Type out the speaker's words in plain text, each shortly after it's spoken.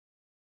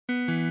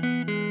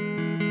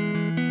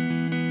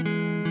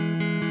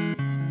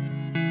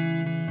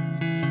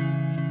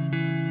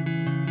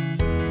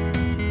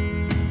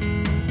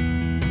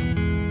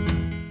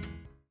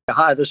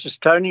Hi, this is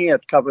Tony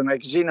at Cover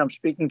Magazine. I'm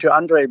speaking to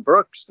Andre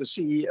Brooks, the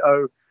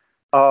CEO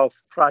of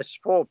Price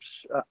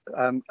Forbes.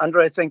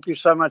 Andre, thank you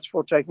so much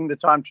for taking the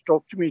time to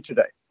talk to me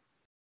today.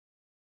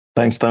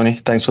 Thanks, Tony.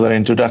 Thanks for that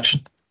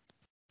introduction.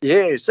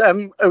 Yes,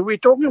 we're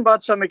talking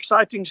about some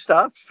exciting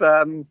stuff.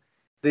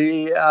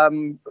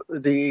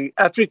 The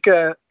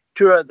Africa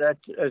tour that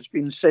has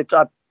been set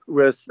up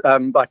with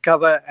by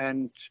Cover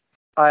and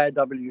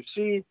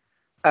IIWC,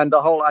 and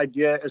the whole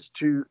idea is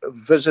to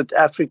visit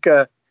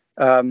Africa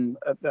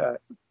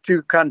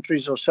 2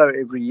 countries or so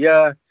every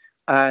year,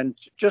 and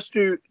just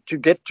to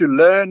get to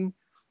learn,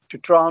 to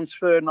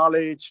transfer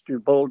knowledge, to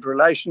build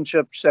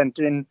relationships, and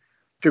then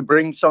to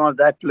bring some of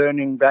that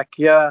learning back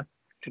here,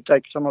 to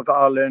take some of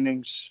our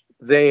learnings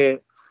there,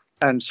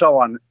 and so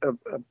on.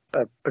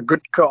 A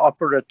good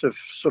cooperative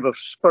sort of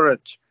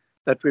spirit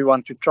that we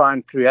want to try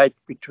and create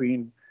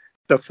between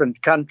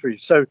different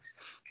countries. So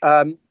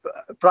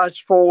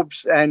Price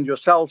Forbes and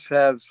yourself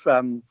have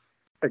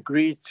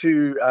agreed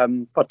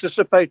to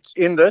participate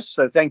in this.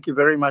 So thank you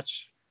very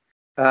much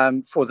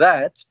for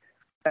that.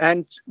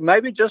 And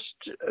maybe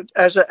just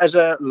as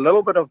a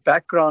little bit of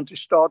background to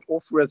start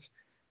off with,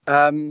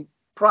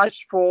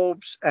 Price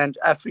Forbes and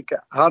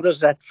Africa, how does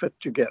that fit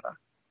together?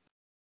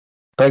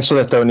 Thanks for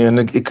that, Tony, and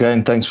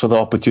again, thanks for the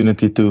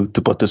opportunity to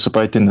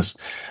participate in this.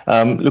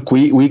 Look,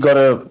 we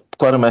got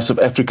quite a massive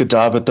Africa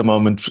drive at the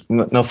moment,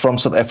 now from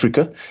South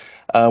Africa,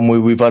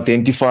 where we've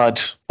identified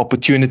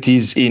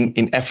opportunities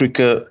in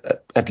Africa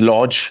at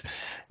large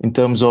in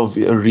terms of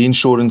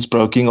reinsurance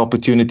broking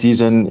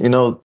opportunities and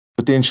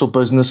potential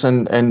business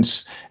and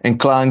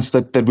clients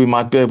that we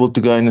might be able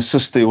to go and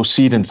assist there or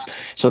cedents.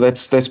 So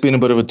that's been a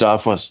bit of a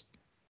drive for us.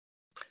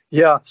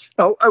 Yeah.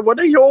 What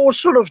are your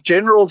sort of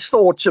general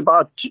thoughts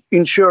about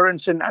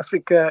insurance in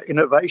Africa,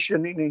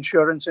 innovation in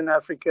insurance in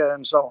Africa,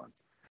 and so on?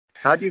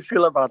 How do you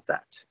feel about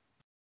that?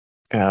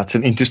 Yeah, that's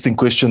an interesting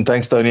question.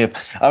 Thanks, Tony. I've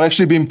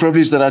actually been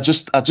privileged that I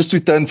just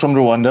returned from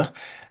Rwanda,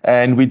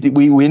 and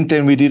we went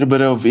and we did a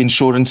bit of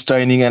insurance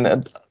training, and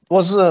it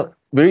was a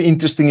very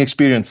interesting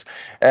experience.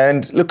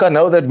 And look, I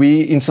know that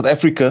we in South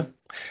Africa,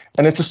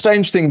 and it's a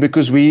strange thing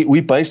because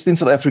we based in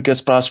South Africa as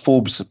Price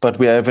Forbes, but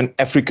we have an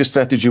Africa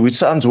strategy, which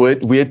sounds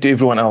weird to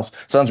everyone else.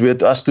 Sounds weird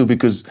to us too,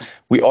 because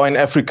we are in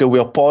Africa, we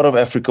are part of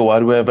Africa. Why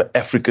do we have an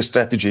Africa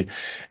strategy?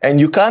 And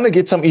you kind of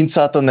get some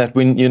insight on that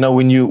when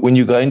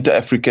you go into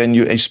Africa and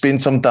you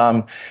spend some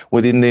time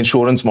within the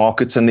insurance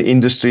markets and the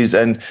industries.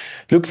 And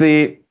look,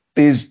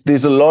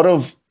 there's a lot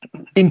of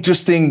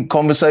interesting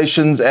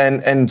conversations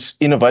and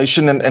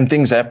innovation and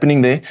things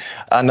happening there.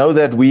 I know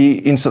that we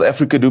in South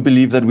Africa do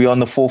believe that we are on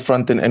the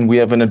forefront and we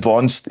have an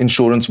advanced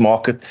insurance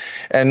market.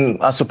 And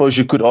I suppose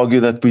you could argue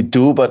that we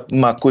do, but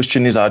my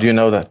question is, how do you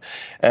know that?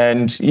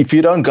 And if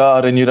you don't go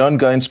out and you don't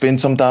go and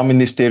spend some time in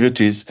these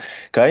territories,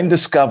 go and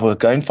discover,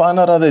 go and find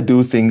out how they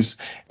do things,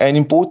 and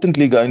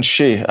importantly, go and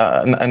share.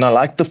 And I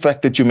like the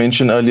fact that you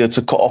mentioned earlier, it's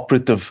a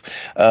cooperative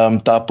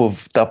type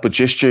of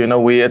gesture,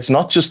 where it's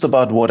not just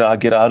about what I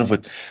get out of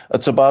it.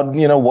 It's about,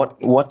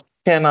 what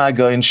can I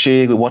go and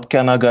share? What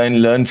can I go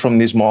and learn from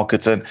these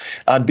markets? And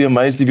I'd be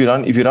amazed if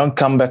you don't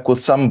come back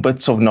with some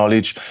bits of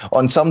knowledge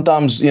on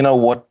sometimes,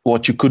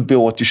 what you could be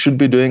or what you should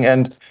be doing,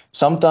 and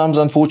sometimes,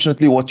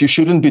 unfortunately, what you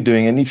shouldn't be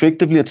doing. And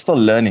effectively, it's still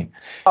learning.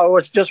 I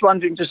was just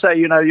wanting to say,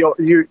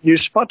 you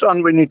spot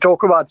on when you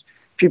talk about,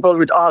 people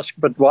would ask,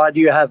 but why do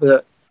you have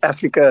a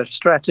Africa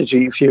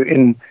strategy if you're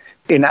in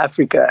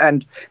Africa?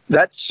 And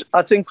that's,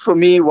 I think, for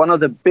me, one of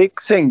the big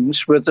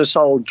things with this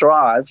whole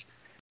drive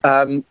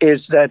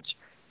is that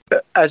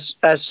as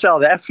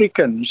South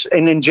Africans,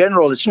 and in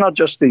general, it's not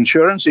just the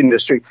insurance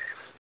industry,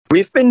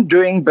 we've been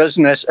doing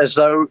business as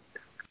though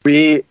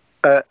we're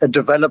a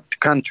developed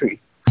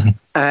country.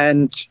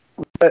 And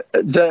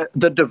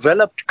the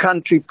developed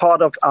country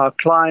part of our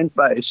client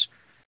base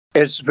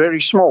is very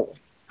small.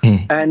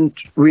 And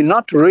we're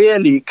not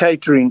really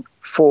catering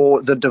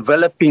for the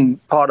developing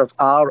part of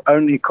our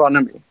own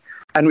economy.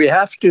 And we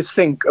have to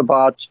think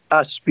about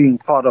us being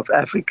part of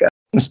Africa.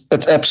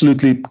 It's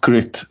absolutely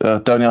correct,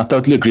 Tony. I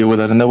totally agree with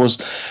that. And that was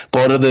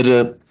part of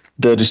the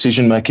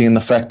decision making and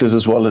the factors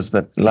as well, as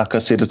that, like I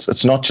said,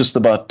 it's not just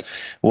about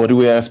what do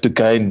we have to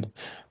gain,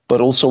 but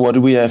also what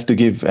do we have to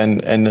give.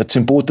 And it's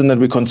important that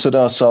we consider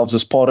ourselves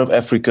as part of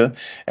Africa,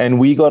 and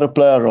we got to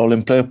play a role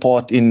and play a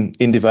part in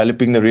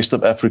developing the rest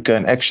of Africa,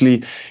 and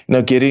actually,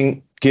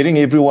 getting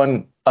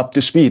everyone up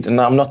to speed.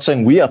 And I'm not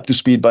saying we're up to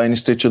speed by any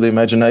stretch of the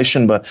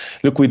imagination, but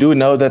look, we do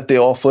know that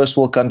there are first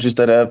world countries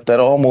that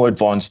are more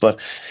advanced.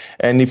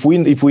 And if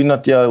we're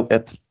not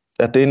at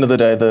the end of the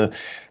day,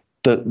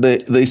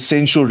 the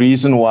essential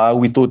reason why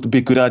we thought it'd be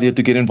a good idea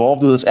to get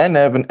involved with this and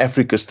have an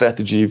Africa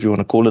strategy, if you want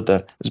to call it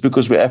that, is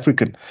because we're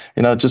African.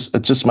 It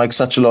just makes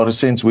such a lot of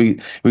sense. We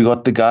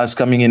got the guys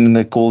coming in, and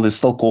they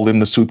still call them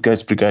the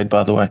suitcase brigade,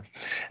 by the way,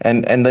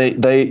 and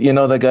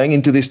they're going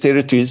into these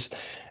territories,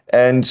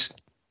 and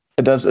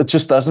it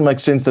just doesn't make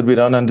sense that we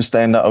don't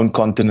understand our own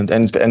continent,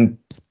 and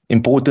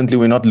importantly,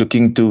 we're not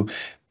looking to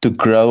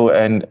grow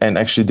and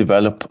actually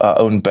develop our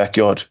own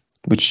backyard,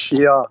 which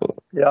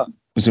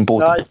is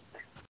important.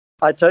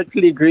 I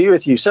totally agree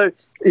with you. So,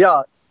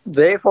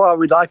 therefore, I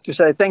would like to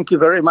say thank you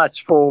very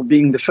much for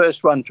being the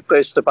first one to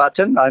press the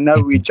button. I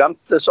know we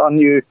jumped this on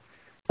you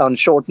on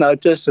short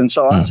notice and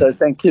so on, so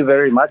thank you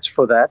very much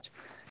for that.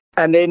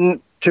 And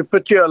then to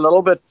put you a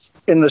little bit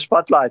in the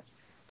spotlight,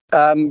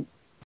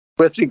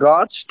 with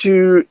regards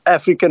to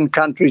African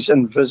countries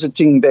and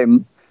visiting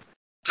them,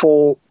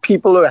 for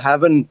people who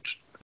haven't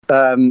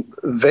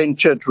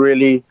ventured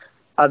really,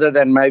 other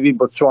than maybe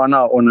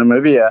Botswana or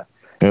Namibia,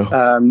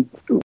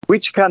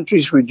 which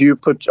countries would you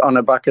put on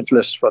a bucket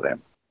list for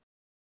them?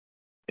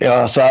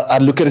 Yeah, so I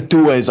look at it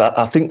two ways.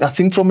 I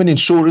think from an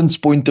insurance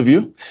point of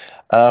view,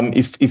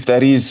 if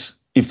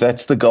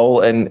that's the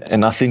goal,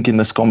 and I think in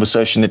this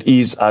conversation it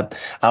is,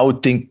 I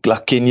would think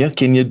like Kenya.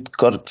 Kenya's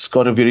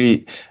got a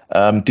very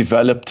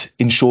developed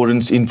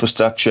insurance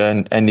infrastructure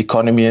and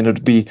economy, and it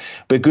would be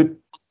good.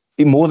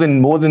 More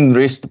than the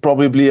rest,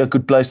 probably a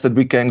good place that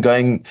we can go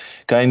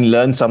and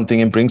learn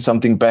something and bring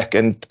something back.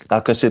 And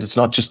like I said, it's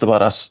not just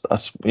about us,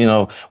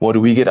 what do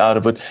we get out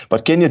of it?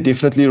 But Kenya,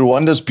 definitely.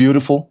 Rwanda's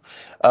beautiful.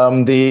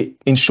 The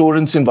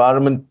insurance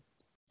environment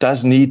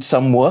does need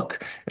some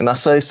work. And I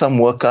say some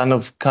work kind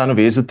of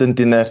hesitant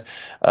in that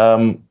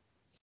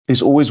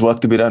there's always work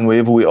to be done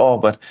wherever we are,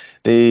 but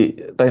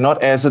they're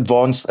not as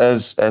advanced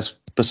as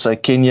per se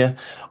Kenya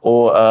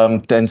or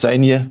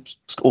Tanzania.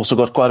 It's also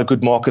got quite a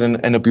good market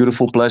and a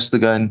beautiful place to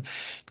go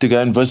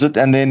and visit.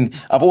 And then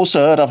I've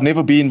also heard, I've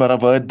never been, but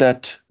I've heard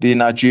that the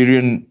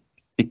Nigerian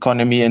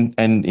economy and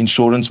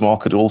insurance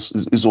market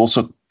is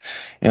also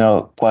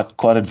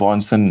quite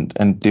advanced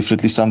and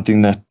definitely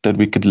something that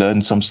we could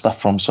learn some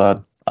stuff from.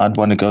 So I'd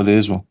want to go there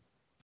as well.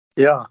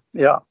 Yeah.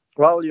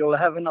 Well, you'll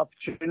have an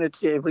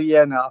opportunity every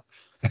year now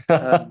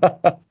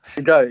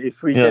to go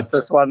if we get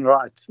this one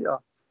right. Yeah.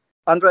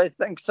 Andre,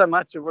 thanks so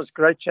much. It was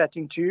great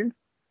chatting to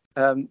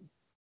you.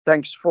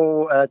 Thanks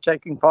for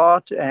taking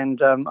part,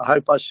 and I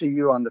hope I see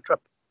you on the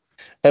trip.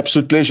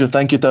 Absolute pleasure.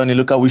 Thank you, Tony.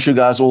 Look, I wish you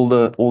guys all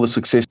the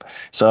success.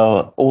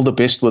 So all the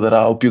best with it.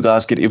 I hope you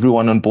guys get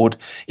everyone on board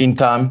in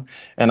time,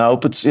 and I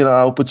hope it's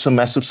a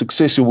massive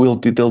success.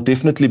 There'll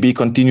definitely be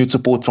continued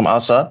support from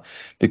our side,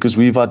 because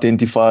we've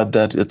identified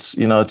that it's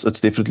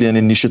definitely an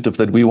initiative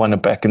that we want to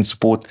back and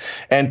support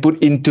and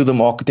put into the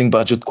marketing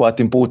budget,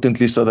 quite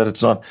importantly, so that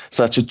it's not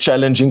such a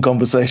challenging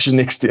conversation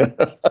next year.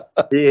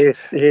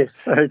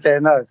 Yes. Okay,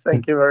 no,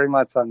 thank you very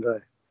much, Andre.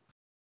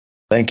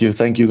 Thank you,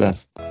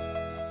 guys.